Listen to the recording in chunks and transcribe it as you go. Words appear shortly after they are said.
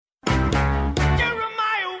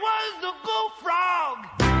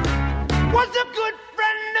was a good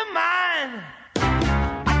friend of mine.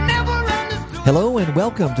 I never understood. Hello and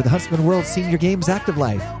welcome to the Huntsman World Senior Games Active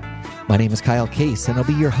Life. My name is Kyle Case, and I'll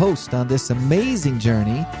be your host on this amazing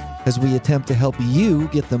journey as we attempt to help you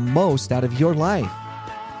get the most out of your life.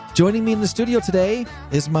 Joining me in the studio today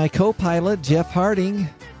is my co-pilot, Jeff Harding.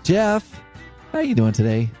 Jeff, how are you doing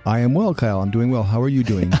today? I am well, Kyle. I'm doing well. How are you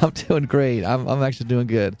doing? I'm doing great. I'm actually doing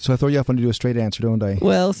good. So I throw you off to do a straight answer, don't I?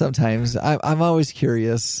 Well, sometimes. I'm always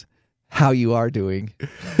curious how you are doing.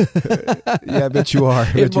 Yeah, I bet you are.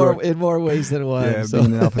 In more ways than one. Yeah, being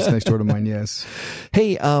in the office next door to mine, yes.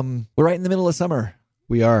 Hey, we're right in the middle of summer.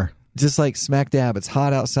 We are. Just like smack dab. It's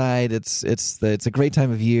hot outside. It's a great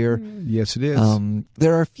time of year. Yes, it is.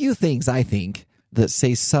 There are a few things, I think, that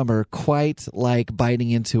say summer quite like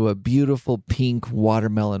biting into a beautiful pink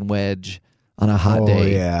watermelon wedge on a hot day. Oh,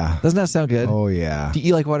 yeah. Doesn't that sound good? Oh, yeah. Do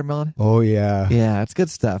you like watermelon? Oh, yeah. Yeah, it's good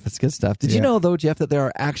stuff. It's good stuff. Did you know, though, Jeff, that there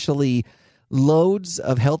are actually loads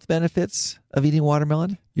of health benefits of eating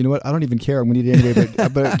watermelon? You know what? I don't even care. I'm going to eat it anyway,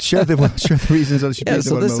 but share the reasons.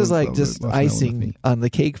 So this is like just icing on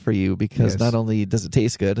the cake for you because not only does it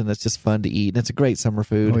taste good and it's just fun to eat, and it's a great summer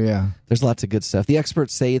food. Oh, yeah. There's lots of good stuff. The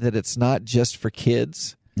experts say that it's not just for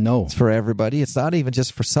kids. No. It's for everybody. It's not even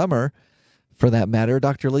just for summer, for that matter.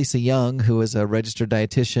 Dr. Lisa Young, who is a registered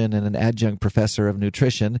dietitian and an adjunct professor of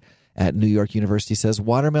nutrition at New York University, says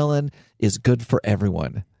watermelon is good for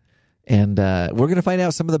everyone. And we're going to find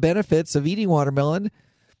out some of the benefits of eating watermelon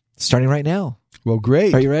starting right now. Well,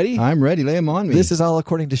 great. Are you ready? I'm ready. Lay them on me. This is all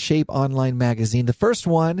according to Shape Online magazine. The first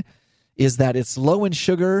one is that it's low in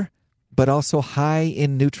sugar, but also high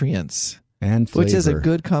in nutrients. And flavor. Which is a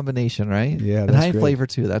good combination, right? Yeah, and that's high in great. flavor,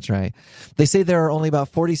 too. That's right. They say there are only about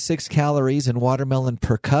 46 calories in watermelon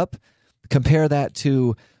per cup. Compare that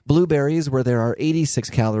to blueberries, where there are 86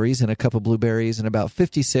 calories in a cup of blueberries and about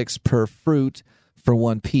 56 per fruit for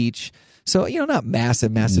one peach. So, not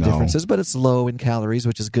massive differences, but it's low in calories,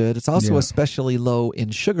 which is good. It's also especially low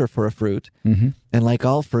in sugar for a fruit. Mm-hmm. And like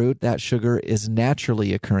all fruit, that sugar is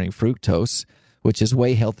naturally occurring fructose, which is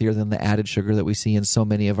way healthier than the added sugar that we see in so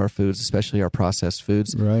many of our foods, especially our processed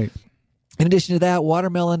foods. Right. In addition to that,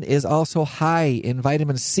 watermelon is also high in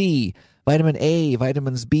vitamin C, vitamin A,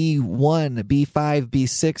 vitamins B1, B5,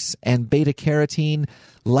 B6, and beta-carotene,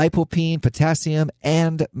 lycopene, potassium,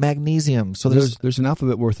 and magnesium. So there's an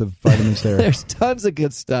alphabet worth of vitamins there. There's tons of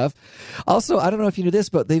good stuff. Also, I don't know if you knew this,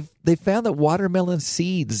 but they've found that watermelon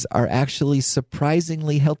seeds are actually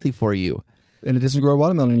surprisingly healthy for you. And it doesn't grow a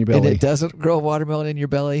watermelon in your belly. And it doesn't grow a watermelon in your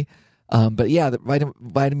belly. But yeah, the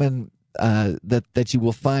vitamin that you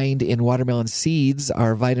will find in watermelon seeds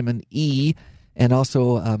are vitamin E and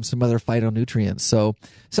also some other phytonutrients. So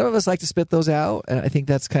some of us like to spit those out, and I think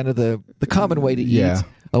that's kind of the common way to eat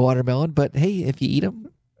a watermelon. But hey, if you eat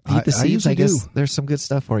them, eat the seeds, I guess there's some good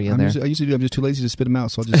stuff for you in there. I usually do. I'm just too lazy to spit them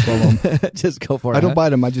out, so I'll just swallow them. Just go for it. I don't bite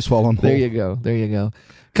them. I just swallow them whole. There you go.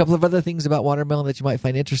 A couple of other things about watermelon that you might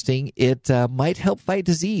find interesting. It might help fight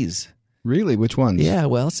disease. Really? Which ones? Yeah,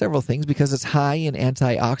 well, several things because it's high in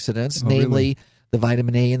antioxidants, namely the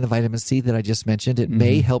vitamin A and the vitamin C that I just mentioned. It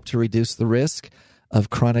may help to reduce the risk of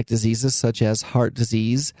chronic diseases such as heart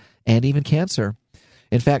disease and even cancer.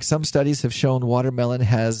 In fact, some studies have shown watermelon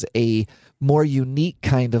has a more unique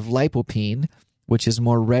kind of lycopene, which is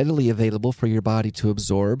more readily available for your body to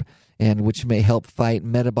absorb and which may help fight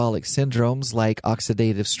metabolic syndromes like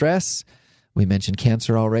oxidative stress. We mentioned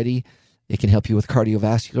cancer already. It can help you with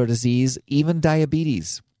cardiovascular disease, even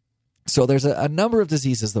diabetes. So there's a number of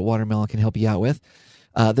diseases that watermelon can help you out with.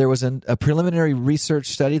 There was a preliminary research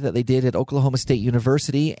study that they did at Oklahoma State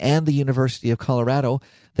University and the University of Colorado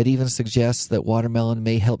that even suggests that watermelon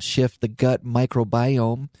may help shift the gut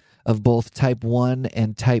microbiome of both type 1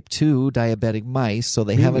 and type 2 diabetic mice. So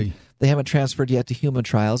they haven't transferred yet to human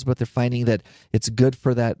trials, but they're finding that it's good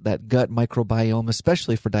for that gut microbiome,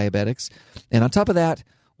 especially for diabetics. And on top of that,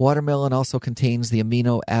 watermelon also contains the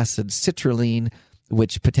amino acid citrulline,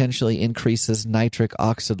 which potentially increases nitric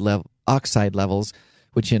oxide levels,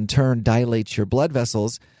 which in turn dilates your blood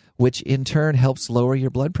vessels, which in turn helps lower your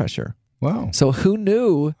blood pressure. Wow. So who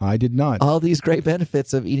knew? I did not. All these great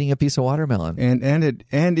benefits of eating a piece of watermelon.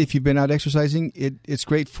 And if you've been out exercising, it's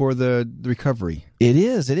great for the recovery. It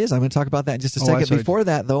is. I'm going to talk about that in just a second. Before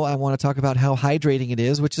that, though, I want to talk about how hydrating it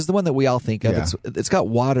is, which is the one that we all think of. Yeah. It's got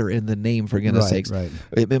water in the name, for goodness sakes. Right.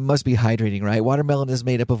 It must be hydrating, right? Watermelon is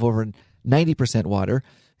made up of over 90% water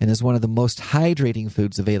and is one of the most hydrating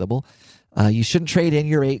foods available. You shouldn't trade in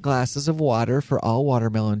your 8 glasses of water for all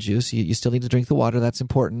watermelon juice. You still need to drink the water. That's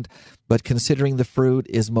important. But considering the fruit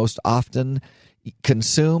is most often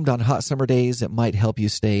consumed on hot summer days, it might help you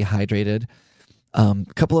stay hydrated. A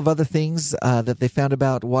couple of other things that they found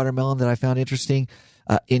about watermelon that I found interesting.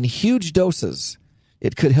 In huge doses,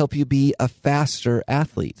 it could help you be a faster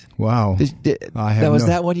athlete. Wow. Was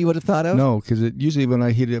that one you would have thought of? No, because usually when I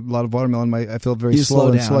eat a lot of watermelon, I feel very slow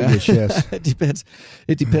and down. sluggish, yes.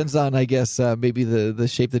 It depends on, I guess, maybe the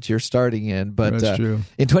shape that you're starting in. But that's true.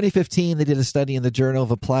 In 2015, they did a study in the Journal of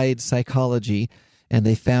Applied Psychology, and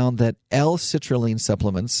they found that L-citrulline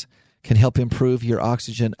supplements can help improve your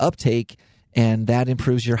oxygen uptake, and that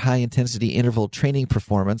improves your high-intensity interval training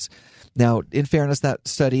performance. Now, in fairness, that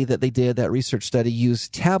study that they did, that research study,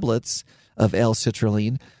 used tablets of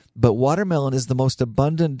L-citrulline, but watermelon is the most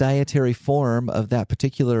abundant dietary form of that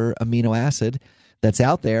particular amino acid that's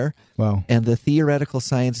out there. Wow. And the theoretical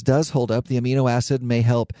science does hold up. The amino acid may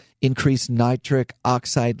help increase nitric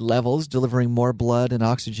oxide levels, delivering more blood and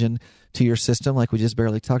oxygen to your system, like we just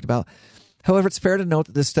barely talked about. However, it's fair to note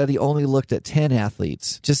that this study only looked at 10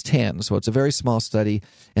 athletes, just 10, so it's a very small study,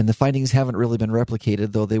 and the findings haven't really been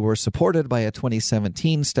replicated, though they were supported by a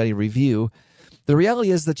 2017 study review. The reality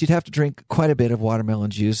is that you'd have to drink quite a bit of watermelon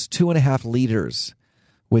juice, 2.5 liters,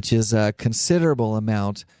 which is a considerable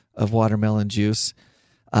amount of watermelon juice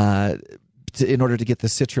in order to get the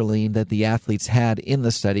citrulline that the athletes had in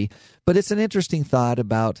the study. But it's an interesting thought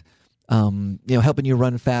about helping you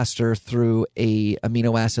run faster through a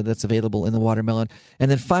amino acid that's available in the watermelon.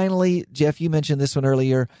 And then finally, Jeff, you mentioned this one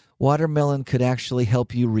earlier, watermelon could actually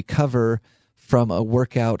help you recover from a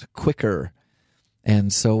workout quicker.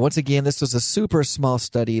 And so once again, this was a super small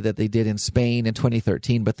study that they did in Spain in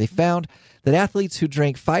 2013, but they found that athletes who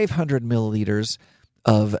drank 500 milliliters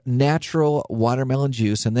of natural watermelon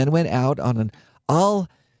juice and then went out on an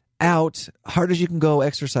all-out, hard-as-you-can-go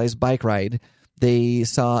exercise bike ride, they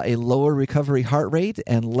saw a lower recovery heart rate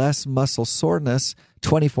and less muscle soreness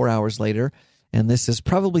 24 hours later. And this is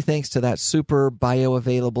probably thanks to that super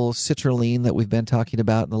bioavailable citrulline that we've been talking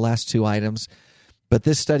about in the last two items. But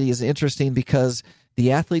this study is interesting because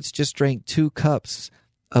the athletes just drank 2 cups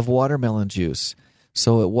of watermelon juice.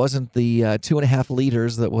 So it wasn't the 2.5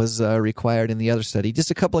 liters that was required in the other study. Just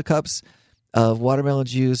a couple of cups of watermelon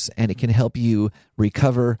juice, and it can help you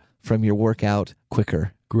recover from your workout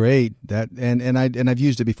quicker. Great. And I've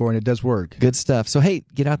used it before, and it does work. Good stuff. So, hey,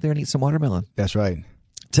 get out there and eat some watermelon. That's right.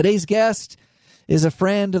 Today's guest is a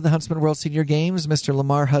friend of the Huntsman World Senior Games. Mr.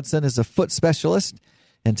 Lamar Hudson is a foot specialist,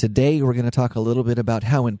 and today we're going to talk a little bit about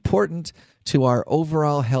how important to our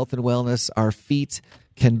overall health and wellness our feet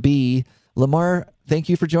can be. Lamar, thank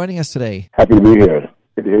you for joining us today. Happy to be here.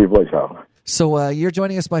 Good to hear your voice, Al. So you're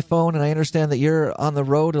joining us by phone, and I understand that you're on the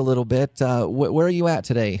road a little bit. Where are you at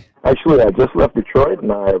today? Actually, I just left Detroit,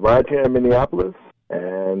 and I arrived here in Minneapolis,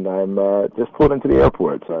 and I'm just pulled into the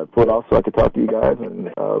airport. So I pulled off so I could talk to you guys,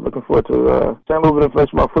 and looking forward to sharing a little bit of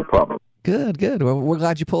information about foot problems. Good. Well, we're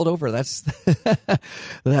glad you pulled over. That's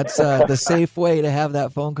the safe way to have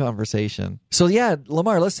that phone conversation. So, yeah,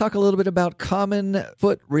 Lamar, let's talk a little bit about common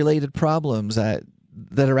foot-related problems that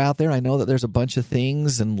are out there. I know that there's a bunch of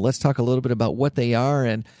things, and let's talk a little bit about what they are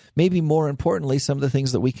and maybe more importantly, some of the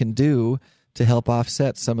things that we can do to help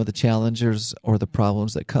offset some of the challenges or the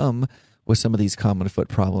problems that come with some of these common foot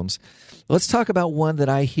problems. Let's talk about one that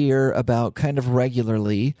I hear about kind of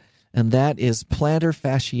regularly, and that is plantar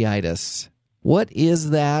fasciitis. What is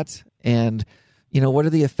that? And, what are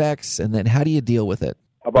the effects? And then how do you deal with it?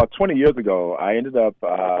 About 20 years ago, I ended up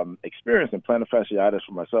experiencing plantar fasciitis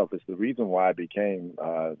for myself. It's the reason why I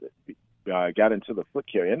got into the foot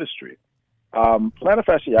care industry. Plantar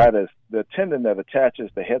fasciitis, the tendon that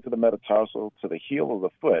attaches the head of the metatarsal to the heel of the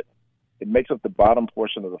foot, it makes up the bottom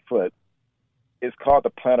portion of the foot, is called the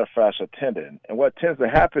plantar fascia tendon. And what tends to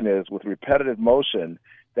happen is with repetitive motion,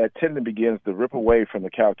 that tendon begins to rip away from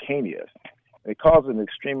the calcaneus. It causes an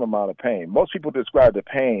extreme amount of pain. Most people describe the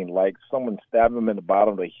pain like someone stabbed them in the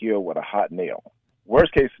bottom of the heel with a hot nail.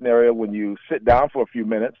 Worst case scenario, when you sit down for a few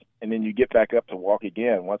minutes and then you get back up to walk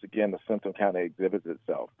again, once again, the symptom kind of exhibits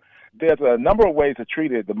itself. There's a number of ways to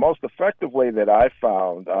treat it. The most effective way that I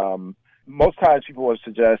found, most times people would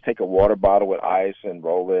suggest take a water bottle with ice and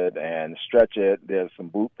roll it and stretch it. There's some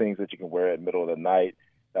boot things that you can wear in the middle of the night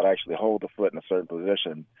that actually hold the foot in a certain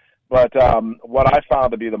position. But what I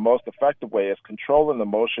found to be the most effective way is controlling the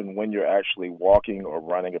motion when you're actually walking or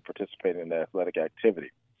running or participating in athletic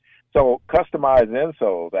activity. So customized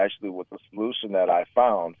insoles actually was the solution that I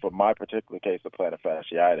found for my particular case of plantar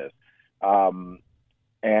fasciitis.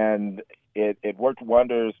 And it worked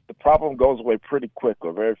wonders. The problem goes away pretty quick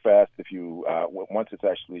or very fast if you once it's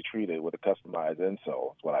actually treated with a customized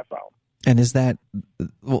insole, is what I found. And is that?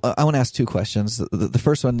 Well, I want to ask two questions. The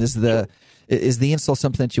first one is is the insole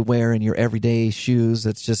something that you wear in your everyday shoes?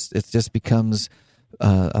 It just becomes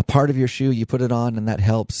a part of your shoe, you put it on, and that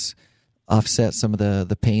helps offset some of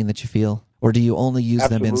the pain that you feel? Or do you only use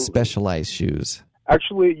them in specialized shoes?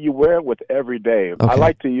 Actually, you wear it with every day. Okay. I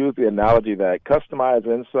like to use the analogy that customized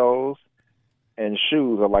insoles and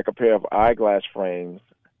shoes are like a pair of eyeglass frames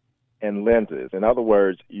and lenses. In other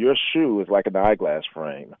words, your shoe is like an eyeglass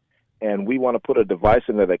frame, and we want to put a device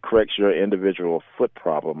in there that corrects your individual foot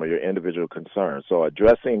problem or your individual concern. So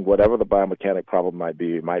addressing whatever the biomechanic problem might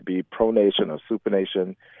be, it might be pronation or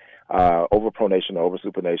supination, overpronation or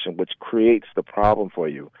oversupination, which creates the problem for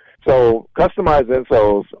you. So customized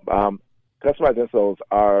insoles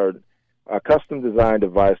are a custom designed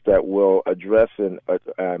device that will address and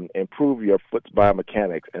improve your foot's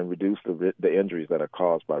biomechanics and reduce the injuries that are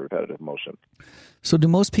caused by repetitive motion. So do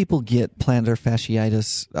most people get plantar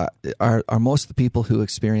fasciitis? Are most of the people who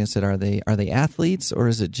experience it, are they athletes, or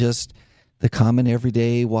is it just the common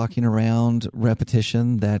everyday walking around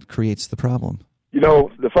repetition that creates the problem? You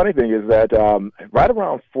know, the funny thing is that right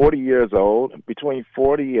around 40 years old, between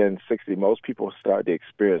 40 and 60, most people start to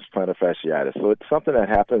experience plantar fasciitis. So it's something that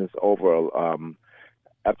happens over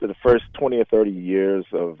after the first 20 or 30 years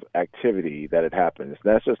of activity that it happens.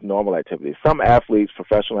 That's just normal activity. Some athletes,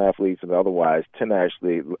 professional athletes and otherwise, tend to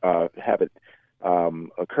actually have it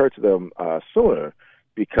occur to them sooner,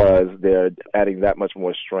 because they're adding that much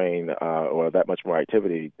more strain or that much more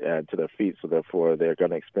activity to their feet, so therefore they're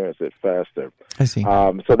going to experience it faster. I see.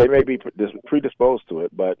 So they may be predisposed to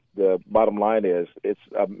it, but the bottom line is it's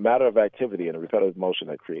a matter of activity and a repetitive motion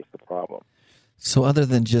that creates the problem. So other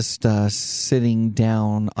than just sitting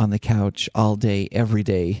down on the couch all day, every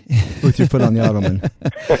day. With your foot on the ottoman.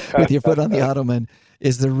 With your foot on the ottoman,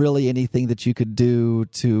 is there really anything that you could do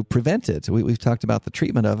to prevent it? We've talked about the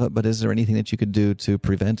treatment of it, but is there anything that you could do to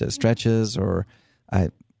prevent it? Stretches, or I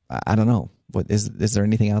don't know. Is there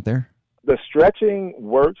anything out there? The stretching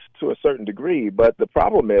works to a certain degree, but the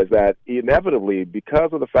problem is that inevitably, because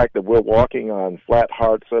of the fact that we're walking on flat,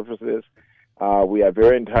 hard surfaces, we have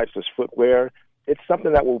varying types of footwear. It's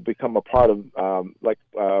something that will become a part of,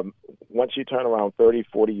 once you turn around 30,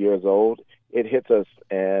 40 years old, it hits us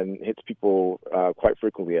and hits people quite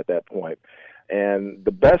frequently at that point. And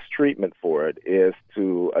the best treatment for it is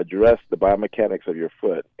to address the biomechanics of your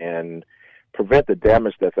foot and prevent the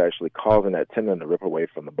damage that's actually causing that tendon to rip away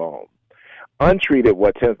from the bone. Untreated,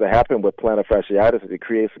 what tends to happen with plantar fasciitis is it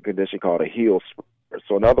creates a condition called a heel spur.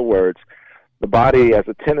 So in other words, the body, as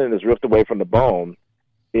the tendon is ripped away from the bone,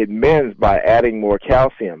 it mends by adding more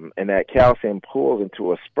calcium, and that calcium pulls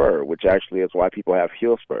into a spur, which actually is why people have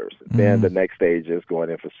heel spurs. Mm-hmm. Then the next stage is going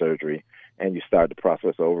in for surgery, and you start the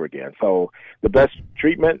process over again. So the best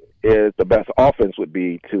treatment is, the best offense would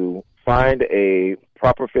be to find a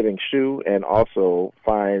proper fitting shoe and also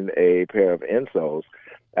find a pair of insoles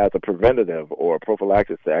as a preventative or a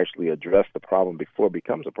prophylaxis to actually address the problem before it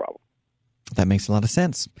becomes a problem. That makes a lot of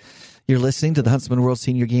sense. You're listening to the Huntsman World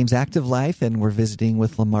Senior Games Active Life, and we're visiting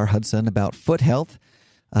with Lamar Hudson about foot health.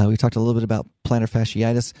 We talked a little bit about plantar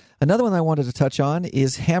fasciitis. Another one I wanted to touch on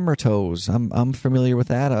is hammer toes. I'm familiar with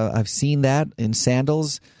that. I've seen that in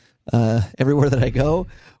sandals everywhere that I go.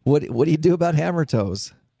 What do you do about hammer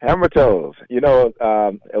toes? Hammer toes. You know,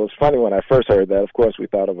 it was funny when I first heard that. Of course, we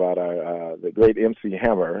thought about the great MC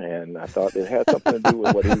Hammer, and I thought it had something to do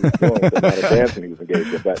with what he was doing, the amount of dancing he was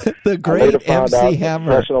engaged in. But the great MC Hammer. In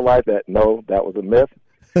professional life, that no, that was a myth.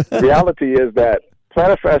 The reality is that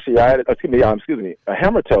plantar fasciitis,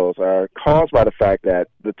 hammer toes are caused by the fact that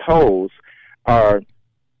the toes are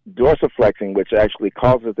dorsiflexing, which actually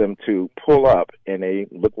causes them to pull up, and they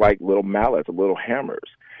look like little mallets or little hammers.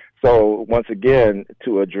 So once again,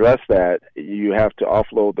 to address that, you have to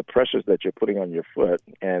offload the pressures that you're putting on your foot,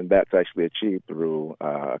 and that's actually achieved through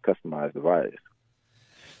a customized device.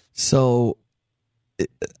 So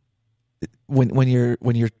when your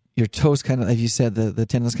toes kind of, as you said, the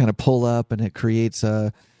tendons kind of pull up, and it creates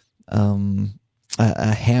a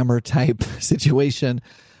hammer type situation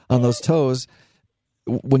on those toes.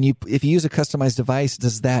 If you use a customized device,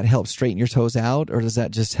 does that help straighten your toes out, or does that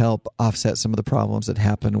just help offset some of the problems that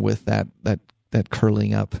happen with that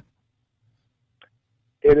curling up?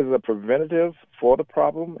 It is a preventative for the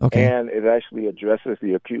problem, okay. And it actually addresses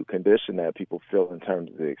the acute condition that people feel in terms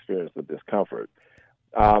of the experience of discomfort.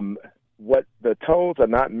 What the toes are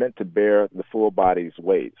not meant to bear the full body's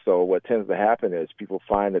weight. So what tends to happen is people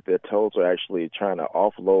find that their toes are actually trying to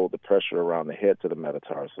offload the pressure around the head to the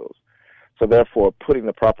metatarsals. So therefore, putting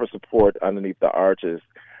the proper support underneath the arches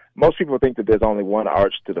Most people think that there's only one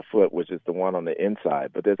arch to the foot, which is the one on the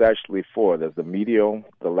inside, but there's actually four. There's the medial,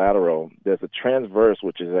 the lateral, there's a transverse,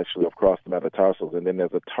 which is actually across the metatarsals, and then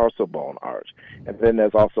there's a tarsal bone arch. And then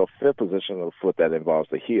there's also a fifth position of the foot that involves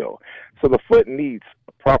the heel. So the foot needs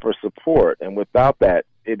proper support, and without that,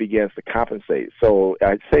 it begins to compensate. So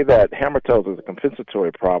I'd say that hammer toes is a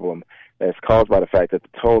compensatory problem that's caused by the fact that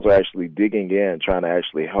the toes are actually digging in, trying to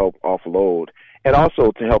actually help offload, and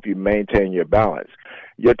also to help you maintain your balance.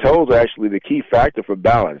 Your toes are actually the key factor for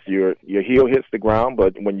balance. Your heel hits the ground,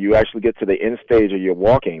 but when you actually get to the end stage of your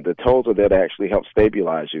walking, the toes are there to actually help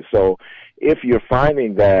stabilize you. So if you're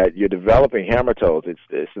finding that you're developing hammer toes,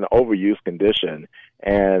 it's an overuse condition,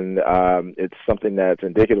 and it's something that's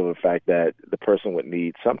indicative of the fact that the person would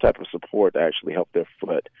need some type of support to actually help their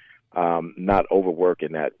foot not overwork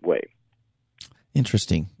in that way.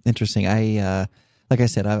 Interesting. I like I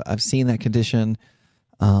said, I've seen that condition.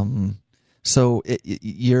 So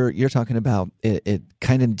you're talking about it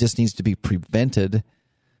kind of just needs to be prevented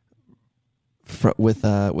with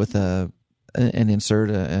an insert,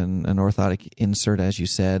 an orthotic insert, as you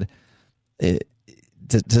said.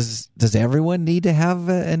 Does everyone need to have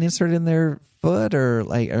an insert in their foot or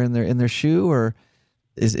in their shoe, or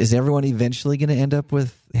is everyone eventually going to end up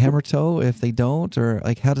with hammer toe if they don't, or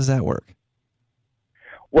how does that work?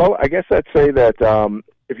 Well, I guess I'd say that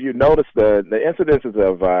if you notice the incidences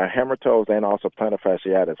of hammer toes and also plantar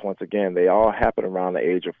fasciitis, once again, they all happen around the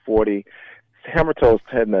age of 40. Hammer toes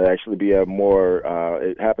tend to actually be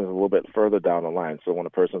it happens a little bit further down the line. So when a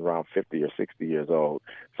person's around 50 or 60 years old,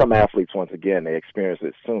 some athletes, once again, they experience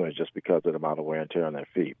it sooner just because of the amount of wear and tear on their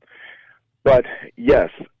feet. But yes,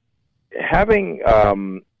 having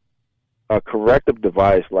a corrective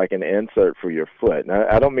device like an insert for your foot. Now,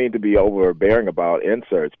 I don't mean to be overbearing about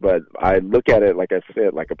inserts, but I look at it, like I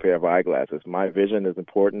said, like a pair of eyeglasses. My vision is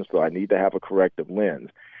important, so I need to have a corrective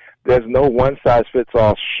lens. There's no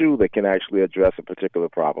one-size-fits-all shoe that can actually address a particular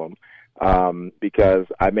problem because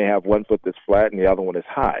I may have one foot that's flat and the other one is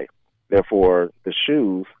high. Therefore, the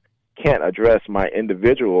shoes can't address my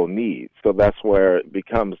individual needs. So that's where it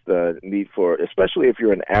becomes the need for, especially if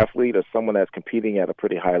you're an athlete or someone that's competing at a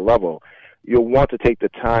pretty high level, you'll want to take the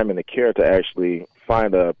time and the care to actually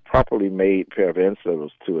find a properly made pair of insoles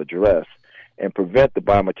to address and prevent the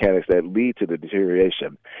biomechanics that lead to the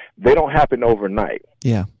deterioration. They don't happen overnight.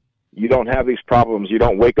 Yeah. You don't have these problems. You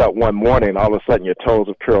don't wake up one morning and all of a sudden your toes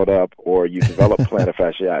have curled up or you develop plantar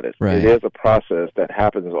fasciitis. Right. It is a process that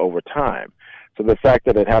happens over time. So the fact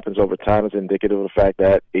that it happens over time is indicative of the fact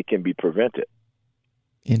that it can be prevented.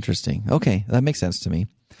 Interesting. Okay, that makes sense to me.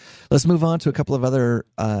 Let's move on to a couple of other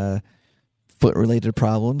foot-related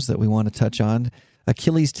problems that we want to touch on.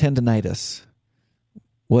 Achilles tendonitis.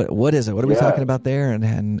 What is it? What are we talking about there,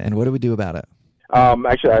 and what do we do about it?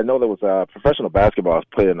 Actually, I know there was a professional basketball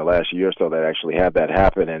player in the last year or so that actually had that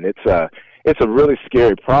happen, and it's a really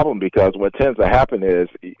scary problem because what tends to happen is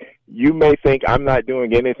you may think I'm not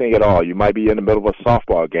doing anything at all. You might be in the middle of a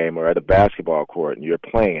softball game or at a basketball court and you're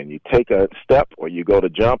playing and you take a step or you go to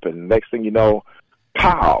jump and next thing you know,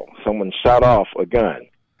 pow, someone shot off a gun.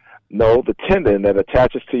 No, the tendon that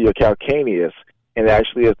attaches to your calcaneus and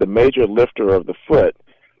actually is the major lifter of the foot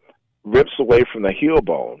rips away from the heel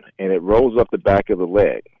bone and it rolls up the back of the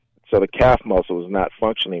leg. So the calf muscle is not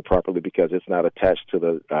functioning properly because it's not attached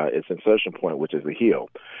to its insertion point, which is the heel.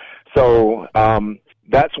 So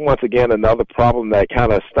that's once again another problem that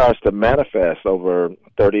kind of starts to manifest over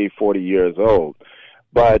 30, 40 years old.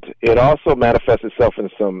 But it also manifests itself in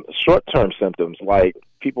some short-term symptoms, like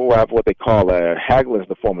people have what they call a Haglund's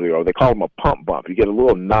deformity, or they call them a pump bump. You get a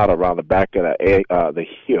little knot around the back of the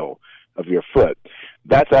heel of your foot.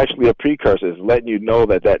 That's actually a precursor. It's letting you know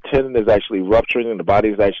that that tendon is actually rupturing and the body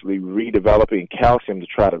is actually redeveloping calcium to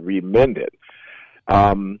try to remend it.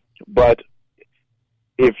 But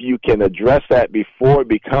if you can address that before it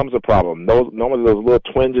becomes a problem, normally those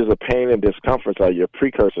little twinges of pain and discomforts are your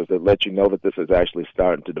precursors that let you know that this is actually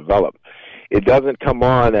starting to develop. It doesn't come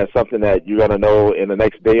on as something that you're going to know in the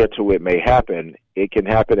next day or two it may happen. It can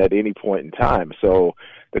happen at any point in time. So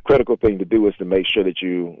the critical thing to do is to make sure that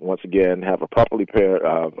you, once again, have a proper pair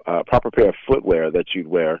of footwear that you'd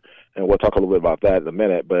wear, and we'll talk a little bit about that in a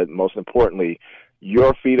minute. But most importantly,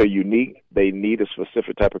 your feet are unique. They need a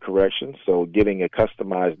specific type of correction, so getting a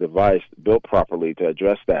customized device built properly to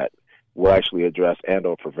address that will actually address and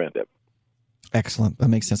or prevent it. Excellent. That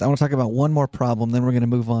makes sense. I want to talk about one more problem, then we're going to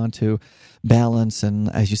move on to balance and,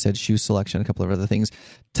 as you said, shoe selection, a couple of other things.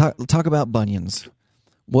 Talk about bunions.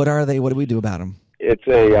 What are they? What do we do about them? It's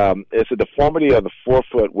a deformity of the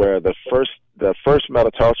forefoot where the first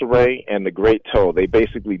metatarsal ray and the great toe, they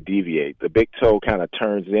basically deviate. The big toe kind of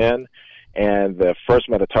turns in, and the first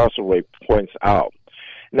metatarsal ray points out.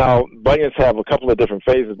 Now, bunions have a couple of different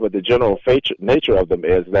phases, but the general nature of them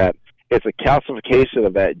is that it's a calcification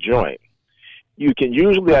of that joint. You can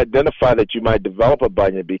usually identify that you might develop a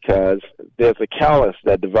bunion because there's a callus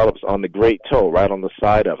that develops on the great toe, right on the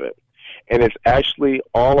side of it. And it's actually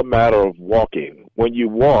all a matter of walking. When you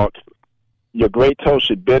walk, your great toe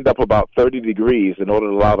should bend up about 30 degrees in order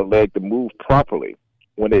to allow the leg to move properly.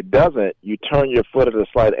 When it doesn't, you turn your foot at a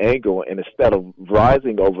slight angle, and instead of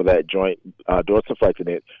rising over that joint, dorsiflexing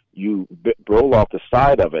it, you roll off the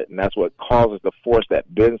side of it, and that's what causes the force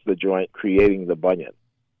that bends the joint, creating the bunion.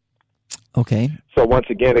 Okay. So once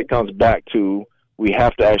again, it comes back to we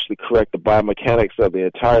have to actually correct the biomechanics of the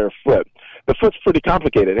entire foot. The foot's pretty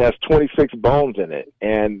complicated. It has 26 bones in it,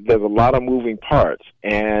 and there's a lot of moving parts,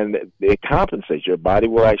 and it compensates. Your body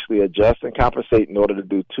will actually adjust and compensate in order to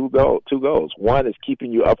do two goals. One is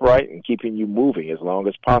keeping you upright and keeping you moving as long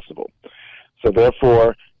as possible. So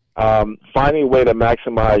therefore, finding a way to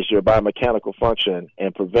maximize your biomechanical function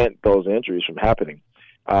and prevent those injuries from happening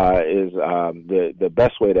is the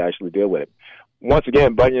best way to actually deal with it. Once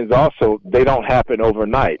again, bunions also, they don't happen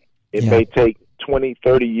overnight. It may take 20,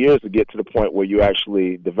 30 years to get to the point where you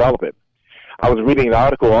actually develop it. I was reading an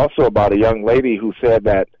article also about a young lady who said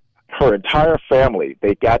that her entire family,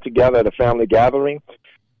 they got together at a family gathering,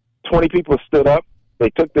 20 people stood up, they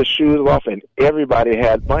took their shoes off, and everybody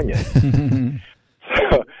had bunions.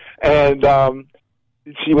 And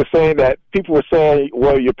she was saying that people were saying,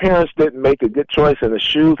 well, your parents didn't make a good choice in the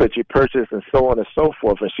shoes that you purchased and so on and so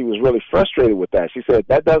forth, and she was really frustrated with that. She said,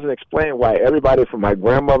 that doesn't explain why everybody from my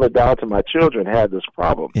grandmother down to my children had this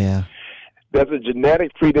problem. Yeah. There's a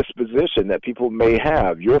genetic predisposition that people may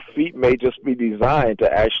have. Your feet may just be designed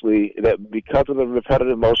to actually, that because of the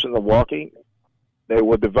repetitive motion of walking, they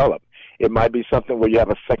will develop. It might be something where you have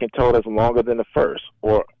a second toe that's longer than the first,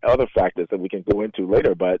 or other factors that we can go into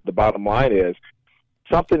later, but the bottom line is,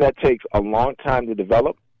 something that takes a long time to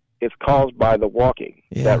develop is caused by the walking.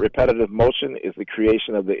 Yeah. That repetitive motion is the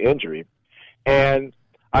creation of the injury. And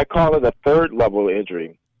I call it a third level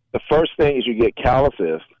injury. The first thing is you get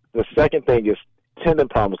calluses. The second thing is tendon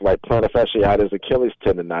problems like plantar fasciitis, Achilles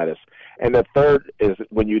tendonitis. And the third is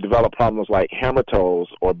when you develop problems like hammer toes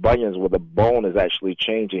or bunions where the bone is actually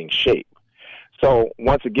changing shape. So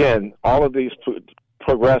once again, all of these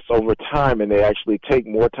progress over time, and they actually take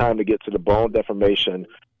more time to get to the bone deformation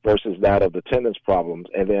versus that of the tendons problems,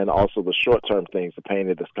 and then also the short-term things, the pain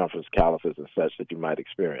and discomfort, calluses and such that you might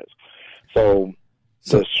experience. So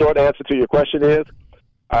the short answer to your question is,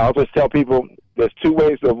 I always tell people there's two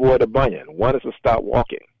ways to avoid a bunion. One is to stop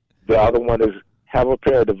walking. The other one is have a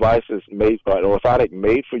pair of devices made, or orthotic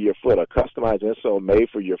made for your foot, a customized insole made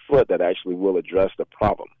for your foot that actually will address the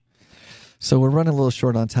problem. So we're running a little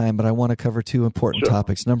short on time, but I want to cover two important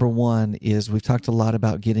topics. Number one is we've talked a lot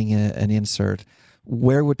about getting an insert.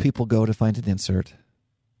 Where would people go to find an insert?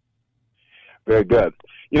 Very good.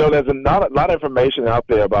 You know, there's a lot of information out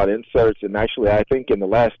there about inserts, and actually I think in the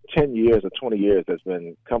last 10 years or 20 years there's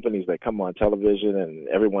been companies that come on television and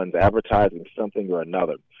everyone's advertising something or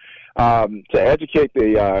another. To educate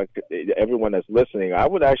everyone that's listening, I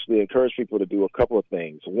would actually encourage people to do a couple of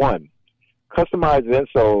things. One, customized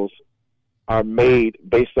insoles are made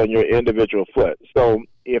based on your individual foot. So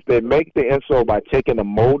if they make the insole by taking a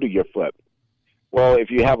mold of your foot, well, if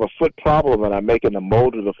you have a foot problem and I'm making a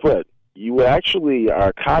mold of the foot, you actually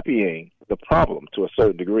are copying the problem to a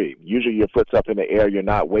certain degree. Usually your foot's up in the air, you're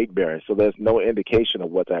not weight bearing, so there's no indication of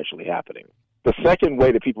what's actually happening. The second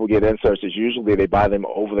way that people get inserts is usually they buy them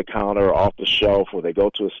over the counter or off the shelf, or they go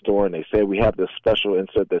to a store and they say, we have this special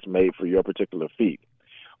insert that's made for your particular feet.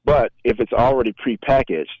 But if it's already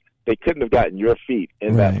prepackaged, they couldn't have gotten your feet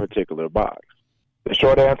in that particular box. The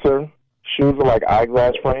short answer, shoes are like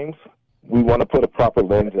eyeglass frames. We want to put a proper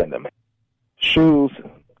lens in them. Shoes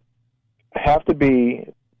have to be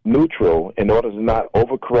neutral in order to not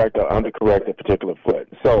overcorrect or undercorrect a particular foot.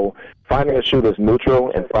 So finding a shoe that's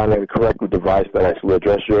neutral and finding the correct device that actually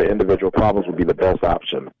addresses your individual problems would be the best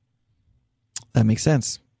option. That makes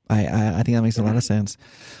sense. I think that makes a lot of sense.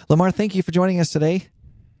 Lamar, thank you for joining us today.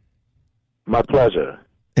 My pleasure.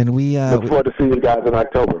 And we look forward to seeing you guys in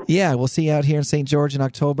October. Yeah, we'll see you out here in St. George in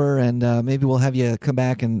October, and maybe we'll have you come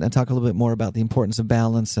back and talk a little bit more about the importance of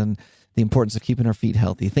balance and the importance of keeping our feet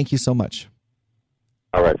healthy. Thank you so much.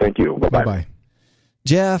 All right, thank you. Bye-bye. Bye-bye.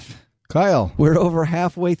 Jeff. Kyle. We're over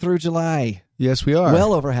halfway through July. Yes, we are.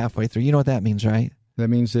 Well over halfway through. You know what that means, right? That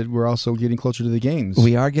means that we're also getting closer to the games.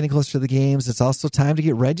 We are getting closer to the games. It's also time to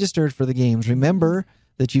get registered for the games. Remember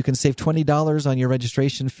that you can save $20 on your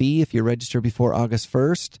registration fee if you register before August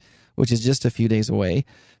 1st. which is just a few days away.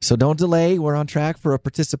 So don't delay. We're on track for a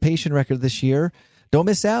participation record this year. Don't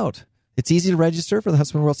miss out. It's easy to register for the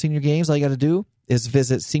Huntsman World Senior Games. All you got to do is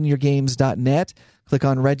visit seniorgames.net. Click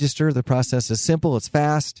on register. The process is simple. It's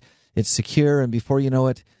fast. It's secure. And before you know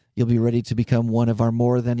it, you'll be ready to become one of our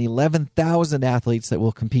more than 11,000 athletes that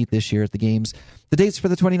will compete this year at the Games. The dates for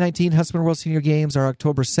the 2019 Huntsman World Senior Games are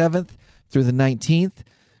October 7th through the 19th.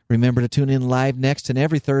 Remember to tune in live next and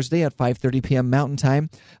every Thursday at 5:30 p.m. Mountain Time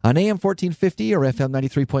on AM 1450 or FM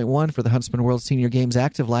 93.1 for the Huntsman World Senior Games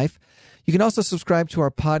Active Life. You can also subscribe to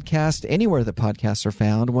our podcast anywhere that podcasts are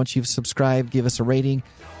found. Once you've subscribed, give us a rating,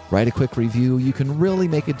 write a quick review. You can really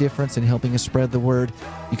make a difference in helping us spread the word.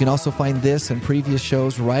 You can also find this and previous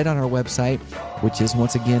shows right on our website, which is,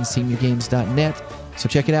 once again, seniorgames.net. So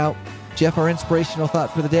check it out. Jeff, our inspirational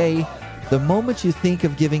thought for the day: the moment you think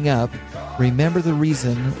of giving up, remember the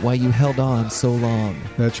reason why you held on so long.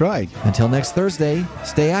 That's right. Until next Thursday,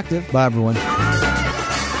 stay active. Bye, everyone.